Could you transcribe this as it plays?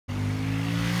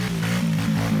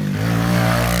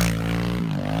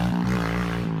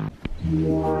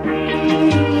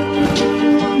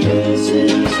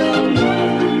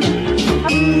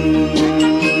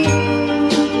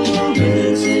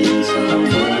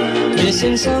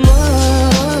missing someone.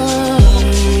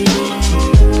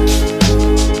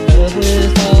 Up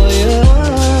with all your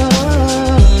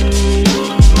own.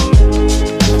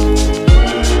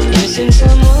 Missing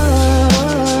someone.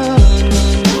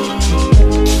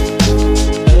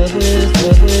 Up with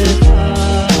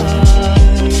heart.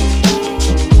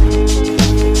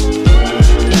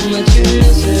 How much you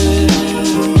miss it.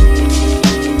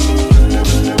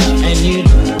 And you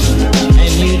deserve.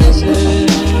 And you deserve.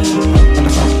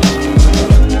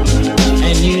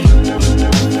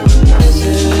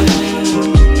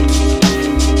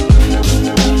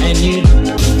 And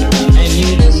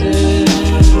you deserve.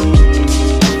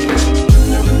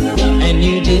 And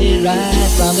you did it right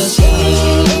from the start.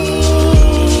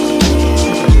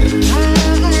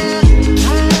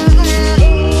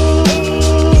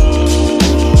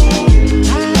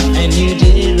 And you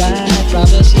did it right from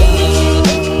the start.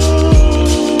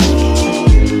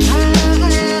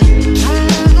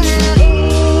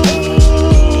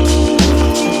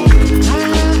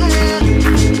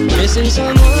 Missing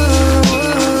someone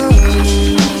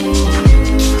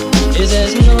is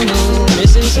as normal.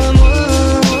 Missing someone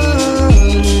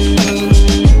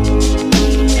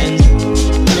and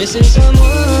missing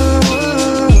someone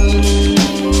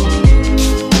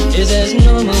is as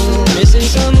normal. Missing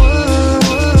someone.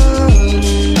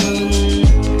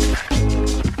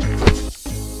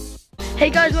 Hey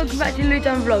guys, welcome back to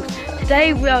Dutton Vlogs.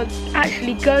 Today we are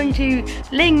actually going to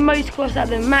Lyng Motocross at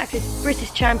the Max's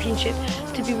British Championship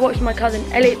to be watching my cousin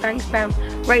Elliott Banks Browne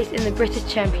race in the British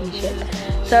Championship.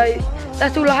 So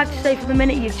that's all I have to say for the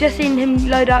minute. You've just seen him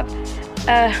load up,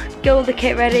 get all the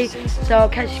kit ready. So I'll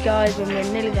catch you guys when we're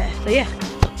nearly there. So yeah.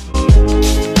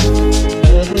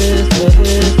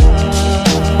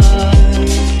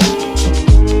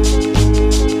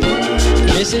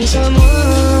 Missing someone.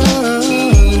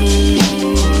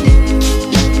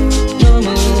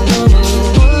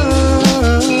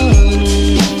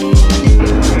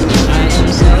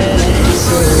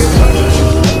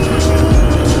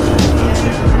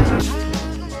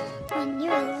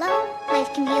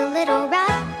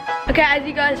 Okay, as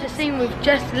you guys have seen, we've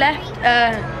just left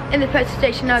in the petrol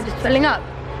station now, just filling up.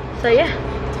 So yeah.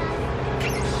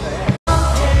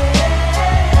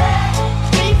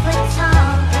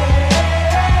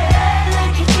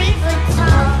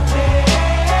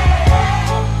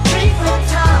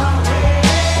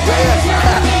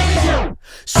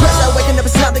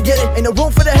 Ain't no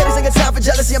room for the haters, ain't got time for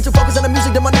jealousy. I'm too focused on the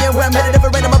music, the money, and where I'm headed. If it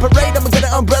rain on my parade, I'ma get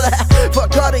an umbrella.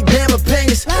 Fuck all they damn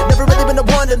opinions. Never really been the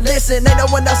one to listen. Ain't no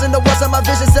one else in the world on my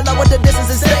vision. Still I want the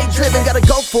distance and stay driven. Gotta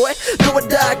go for it, do or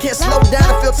die. I can't slow down,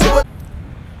 I feel too.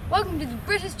 Welcome to the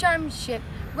British Championship,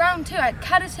 round 2 at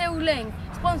Cadders Hill, Lyng,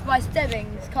 sponsored by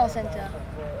Stebbings Car Centre.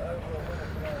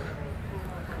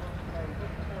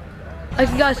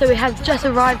 Okay guys, so we have just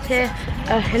arrived here.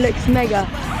 It looks mega.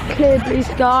 Clear blue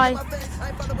sky,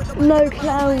 no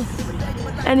clouds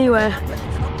anywhere.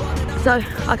 So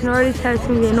I can already tell it's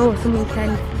going to be an awesome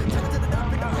weekend.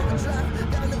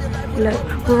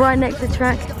 Look, we're right next to the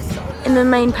track in the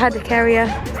main paddock area.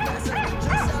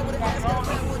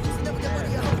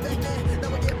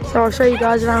 So I'll show you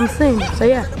guys around soon. So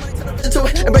yeah.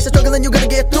 Embrace the struggle and you gotta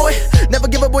get through it. Never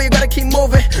give up, boy, you gotta keep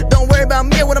moving. Don't worry about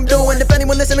me and what I'm doing. If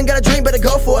anyone listening got a dream, better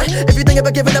go for it. If you think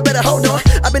about giving up, better hold on.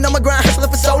 I've been on my grind, hustling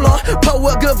for so long. Pull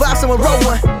up, good vibes, someone roll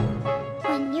one.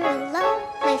 When you're alone,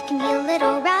 life can be a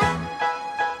little rough.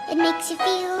 It makes you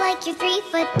feel like you're 3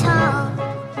 foot tall.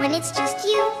 When it's just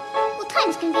you, well,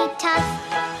 times can be tough.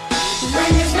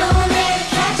 When there's no one there to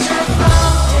catch or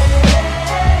fall.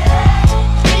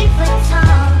 3 foot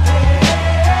tall.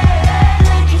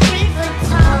 Like you're 3 foot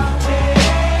tall.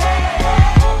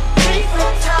 3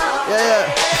 foot tall. Yeah.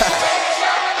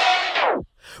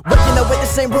 Waking up with the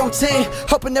same routine,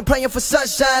 hoping and praying for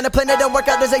sunshine. The plan that don't work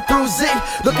out as A through Z.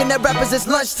 Looking at rappers, it's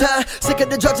lunchtime. Sick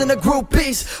of the drugs and the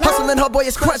groupies. Hustling hard, boy,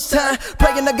 it's crunch time.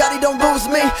 Praying to God he don't lose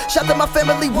me. Shout to my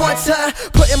family one time.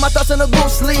 Putting my thoughts on a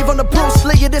loose sleeve, on the Bruce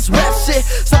Lee of this rap shit.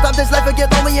 Sometimes this life will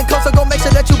get lonely and cold, so go make sure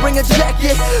that you bring a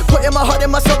jacket. Putting my heart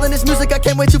and my soul in this music, I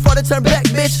can't wait too far to turn back,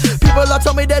 bitch. People all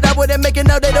told me that I wouldn't make it,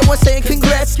 now they the ones saying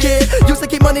congrats, kid. Used to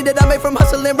keep money that I made from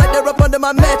hustling right there up under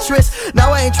my mattress.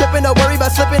 Now I ain't tripping, don't worry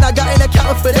about slipping, I got an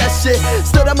account for that shit.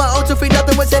 Stood on my own 2 feet,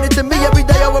 nothing was handed to me. Every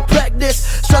day I would practice,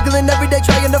 struggling every day,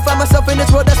 trying to find myself in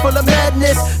this world that's full of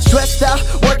madness. Stressed out,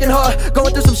 working hard,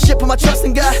 going through some shit, put my trust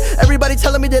in God. Everybody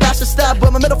telling me that I should stop,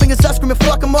 but my middle finger's up, screaming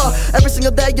fuck them all. Every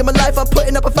single day in my life I'm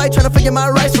putting up a fight, trying to figure my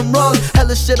rights from wrong.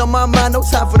 Hella shit on my mind, no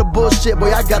time for the bullshit,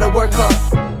 boy, I gotta work hard.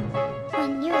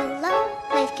 When you're alone,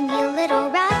 life can be a little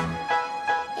rough.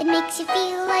 It makes you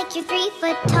feel like you're 3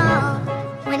 foot tall.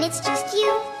 When it's just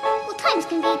you, well, times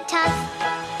can be tough.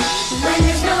 When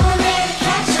there's no one there to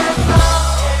catch or fall.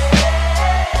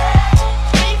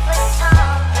 3 foot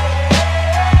tall.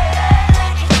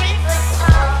 Like you're 3 foot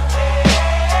tall.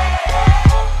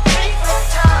 3 foot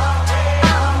tall.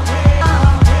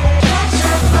 Catch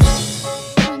or fall.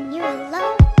 When you're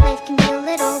alone, life can be a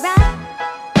little rough.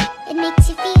 It makes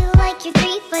you feel like you're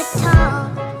 3 foot tall.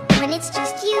 When it's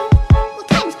just you, well,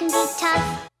 times can be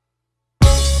tough.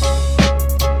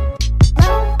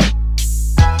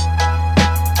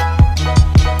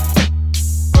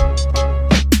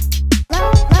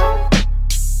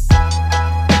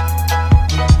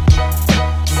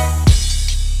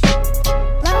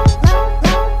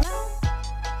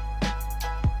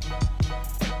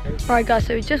 Alright guys,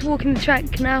 so we're just walking the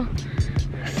track now.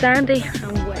 Sandy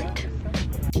and wet.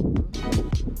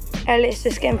 Elliott's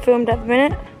just getting filmed at the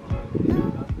minute.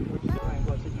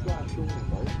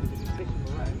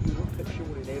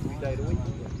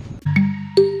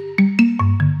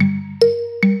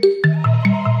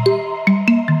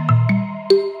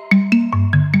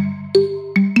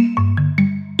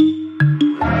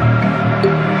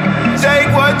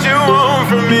 Take what you want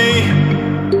from me,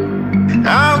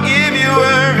 I'll give you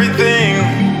everything.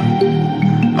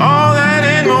 All that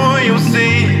and more you'll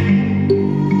see.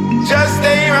 Just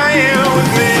stay right here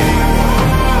with me.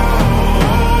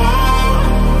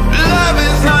 Love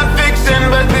is not fiction,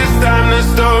 but this time the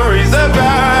story's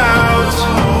about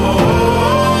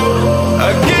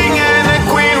a king and a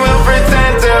queen will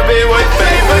pretend to be with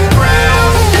paper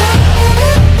crowns.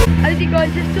 As you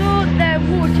guys just saw, they're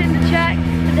watching the track.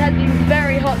 It has been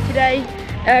very hot today,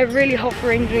 really hot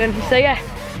for England. So yeah,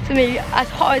 it's gonna be as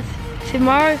hot as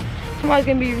tomorrow. Tomorrow's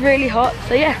gonna be really hot.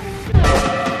 So yeah.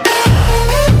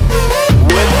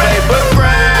 With paper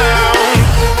crowns,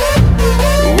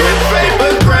 with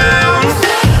paper crowns,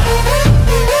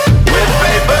 with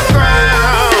paper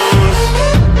crowns.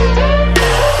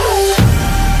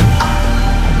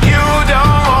 You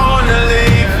don't wanna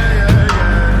leave,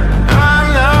 I'm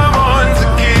the one to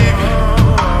keep.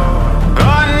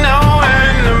 Unknown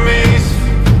enemies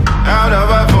out of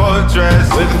our fortress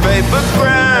with paper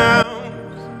crowns.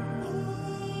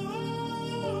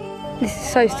 This is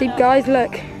so steep, guys.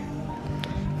 Look.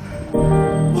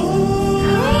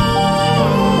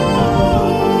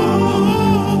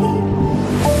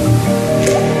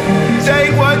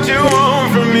 Take what you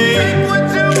want from me,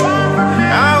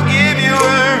 I'll give you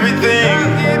everything.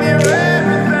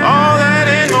 All that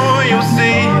and more you'll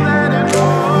see.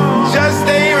 Just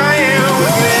stay right here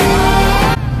with me.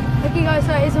 Okay guys,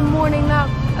 so it's a morning now,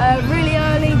 really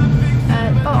early.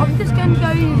 I'm just going to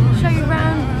go show you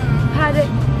around paddock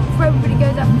before everybody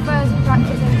goes up for first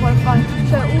practice and qualifying.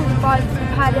 Show all the vibes of the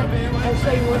paddock and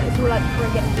show you what it's all like before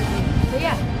it gets busy. So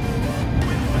yeah.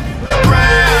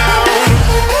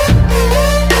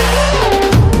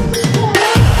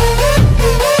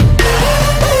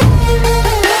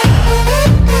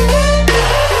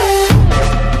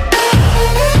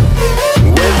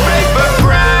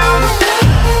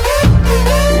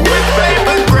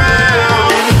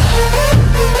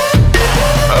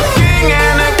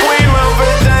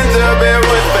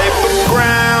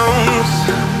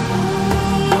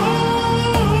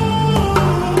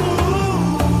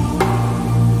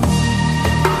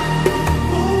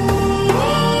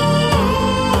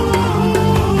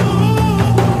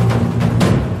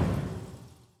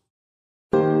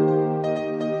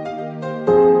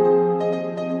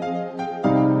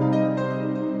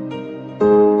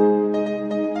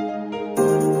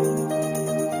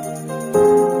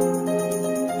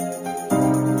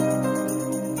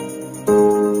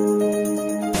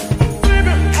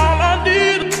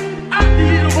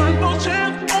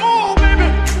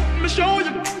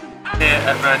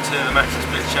 At round 2 of the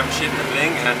British Championship at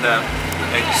Lyng, and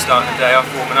just starting the day off,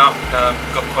 warming up.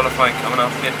 Got qualifying coming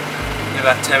up in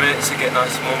about 10 minutes to get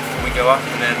nice and warm before we go up,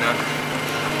 and then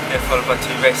followed by 2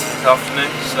 races this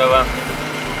afternoon. So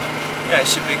yeah, it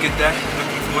should be a good day.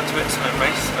 Looking forward to it. It's a home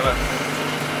race, so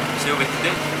see what we can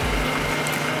do.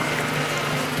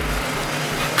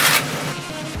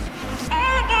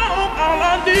 All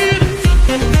I need.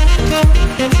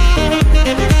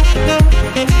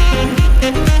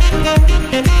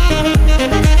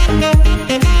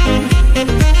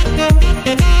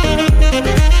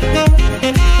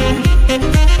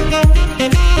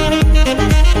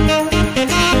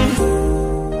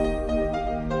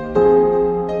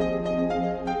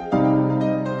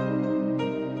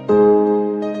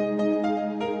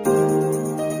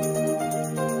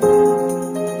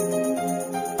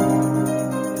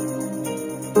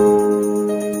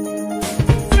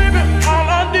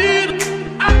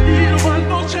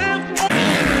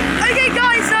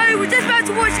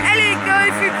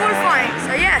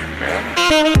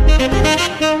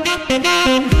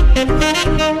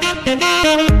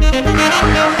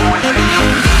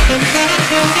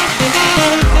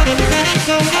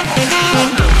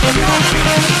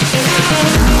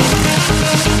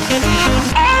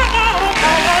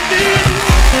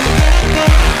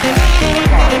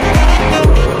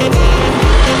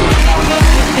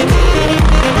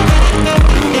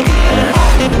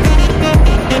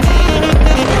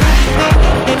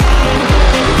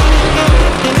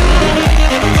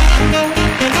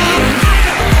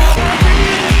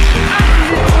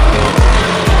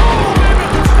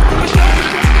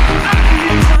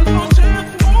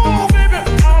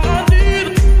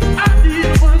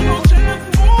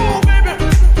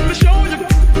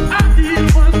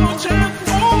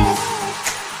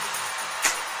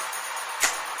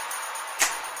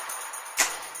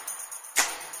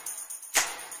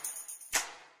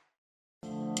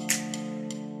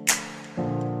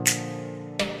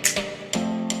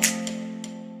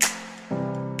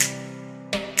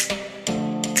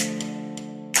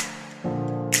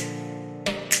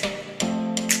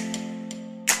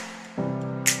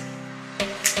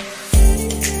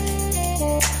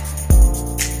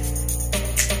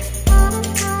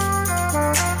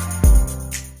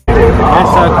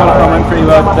 Qualifying went pretty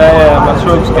well today. My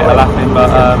strokes get a lap in, but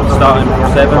starting from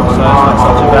 7th, so it's not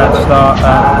such a bad start.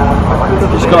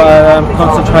 Just got to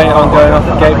concentrate on going off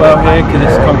the gate well here because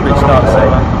it's a concrete start, so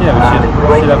yeah, we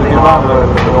should have a good run.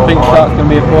 I think the start's going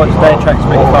to be important today. Track's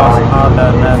pretty fast and hard,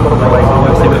 and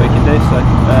we'll see what we can do. So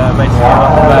basically,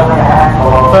 after about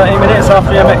 30 minutes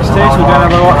after the MX2, so we're going to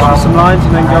have a watch for some lines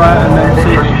and then go out and then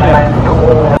see. Yeah.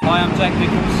 Hi, I'm Jack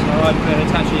Nichols. I ride for the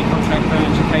Hitachi contract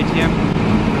furniture KTM.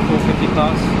 450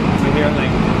 class. We're here at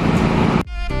Lyng.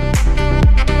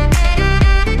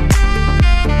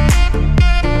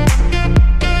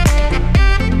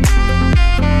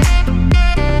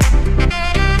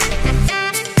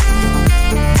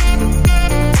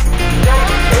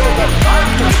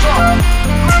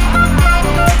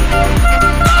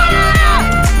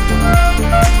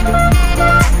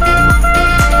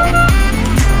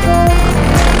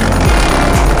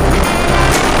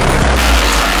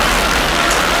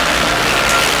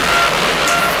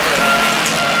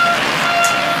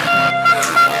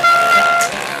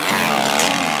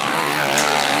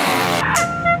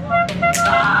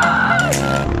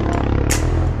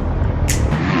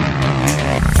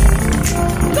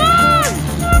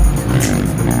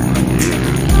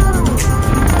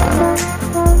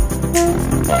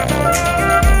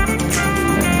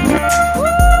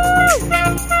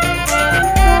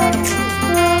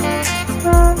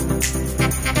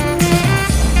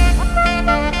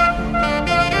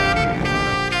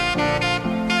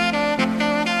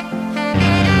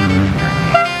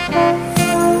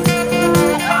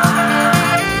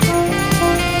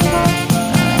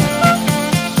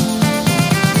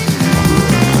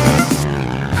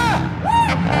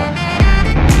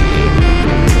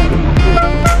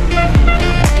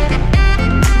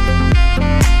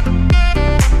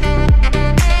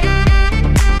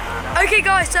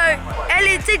 So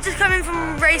Elliott did just come in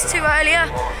from race 2 earlier,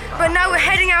 but now we're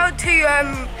heading out to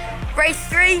race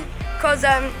 3 because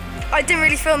I didn't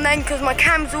really film then because my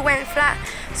cams all went flat.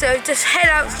 So just head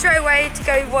out straight away to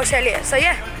go watch Elliott. So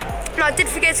yeah, and I did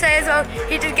forget to say as well,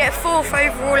 he did get 4th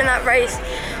overall in that race.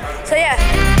 So yeah.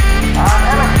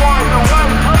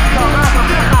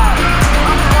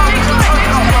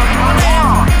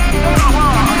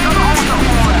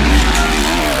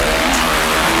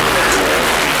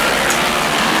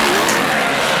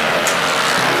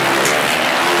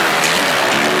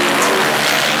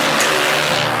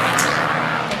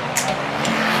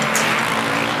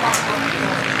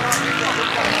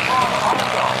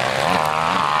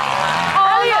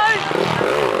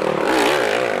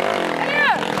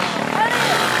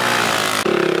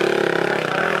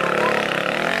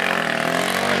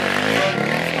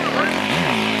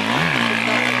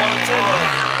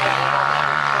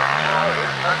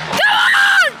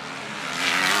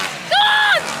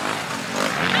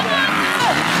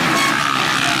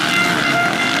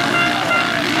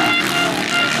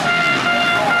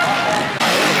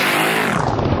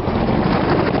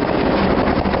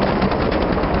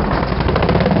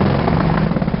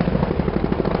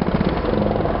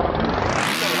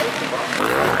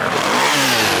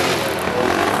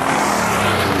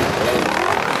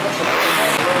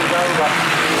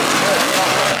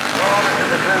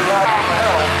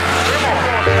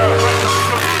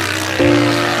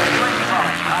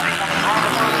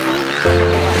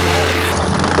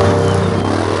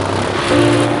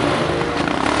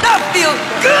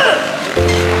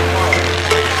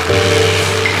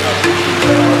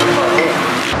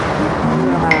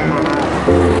 We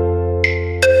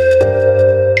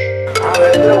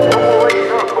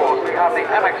have the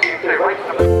MXGP race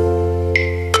number.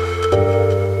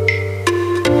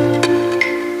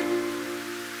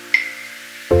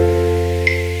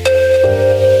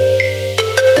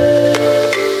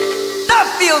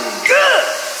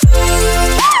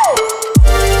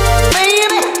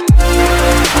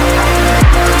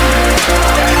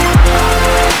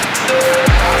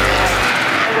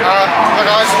 Hi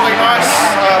guys, it's really nice.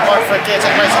 Both for Gear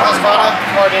Tech Racing Husqvarna,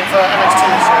 riding for MX2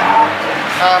 this year.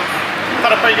 Had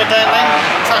a pretty good day at Lyng.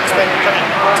 The track's been pretty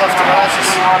tough to manage,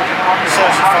 it's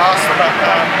seriously fast, but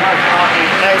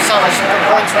we started some good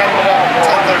points, we ended up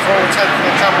 10th overall, 10th in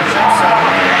the championship, so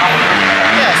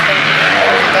yeah, it's been a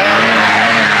good day.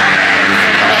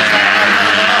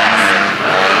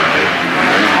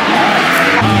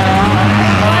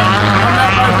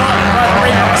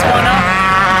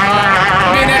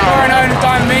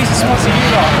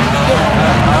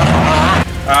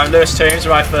 Lewis Toombs,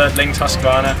 ride for Lyng's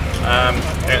Husqvarna,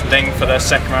 at Lyng for the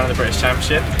second round of the British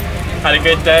Championship. Had a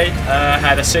good day,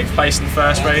 had a 6th place in the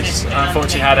first race.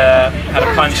 Unfortunately had a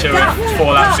puncture with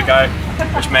 4 laps to go,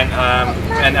 which meant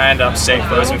and I ended up 6th,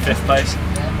 but I was in 5th place.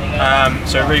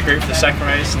 So regrouped for the second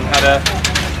race and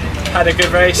had a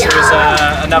good race. It was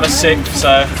another 6th,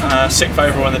 so 6th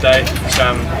overall on the day, which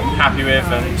I'm happy with,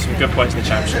 and some good points in the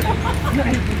championship.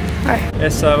 Yeah,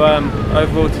 so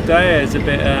overall today is a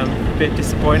bit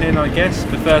disappointing, I guess.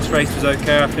 The first race was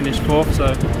okay, I finished 4th,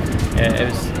 so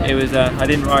yeah, it was I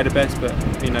didn't ride the best, but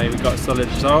you know, we got a solid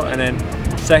result. And then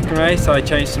second race I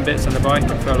changed some bits on the bike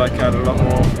and felt like I had a lot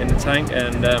more in the tank,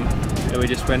 and we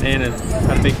just went in and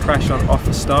had a big crash off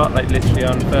the start, like literally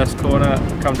on the first corner,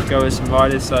 come to go with some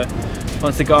riders. So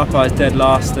once I got up I was dead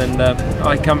last, and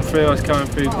I was coming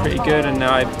through pretty good, and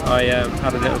I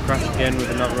had a little crash again with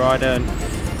another rider, and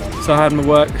so I had my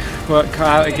work cut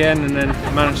out again, and then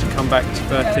managed to come back to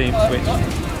 13th, which,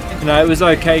 you know, it was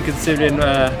okay considering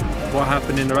what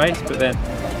happened in the race. But then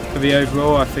for the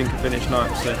overall, I think I finished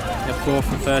 9th. So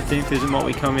 4th and 13th isn't what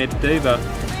we come here to do, but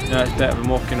you know, it's better than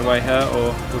walking away hurt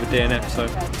or with a DNF. So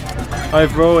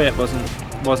overall, it wasn't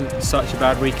such a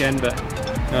bad weekend, but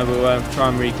you know, we'll try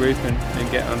and regroup and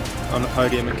get on the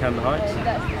podium at Cadders Hill.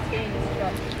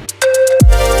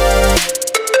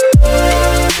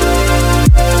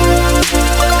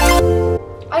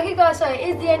 Okay guys, so it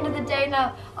is the end of the day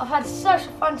now. I've had such a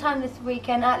fun time this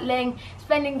weekend at Lyng,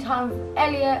 spending time with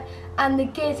Elliott and the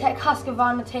Gear Tech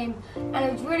Husqvarna team, and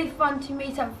it was really fun to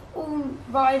meet up with all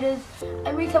riders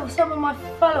and meet up with some of my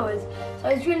followers. So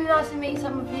it's really nice to meet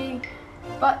some of you.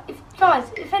 But if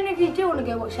any of you do want to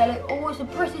go watch Elliott or watch the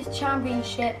British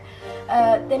Championship,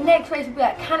 the next race will be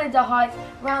at Cadders Hill,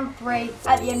 round 3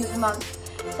 at the end of the month.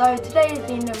 So today has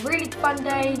been a really fun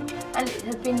day, and it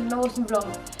has been an awesome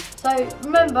vlog. So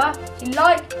remember to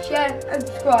like, share and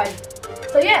subscribe.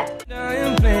 So yeah. I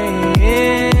am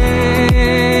playing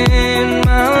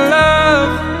my love,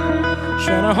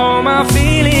 trying to hold my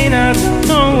feeling, I don't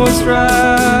know what's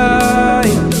right.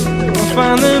 I'll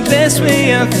find the best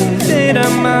way, I think that I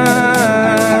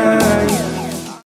might.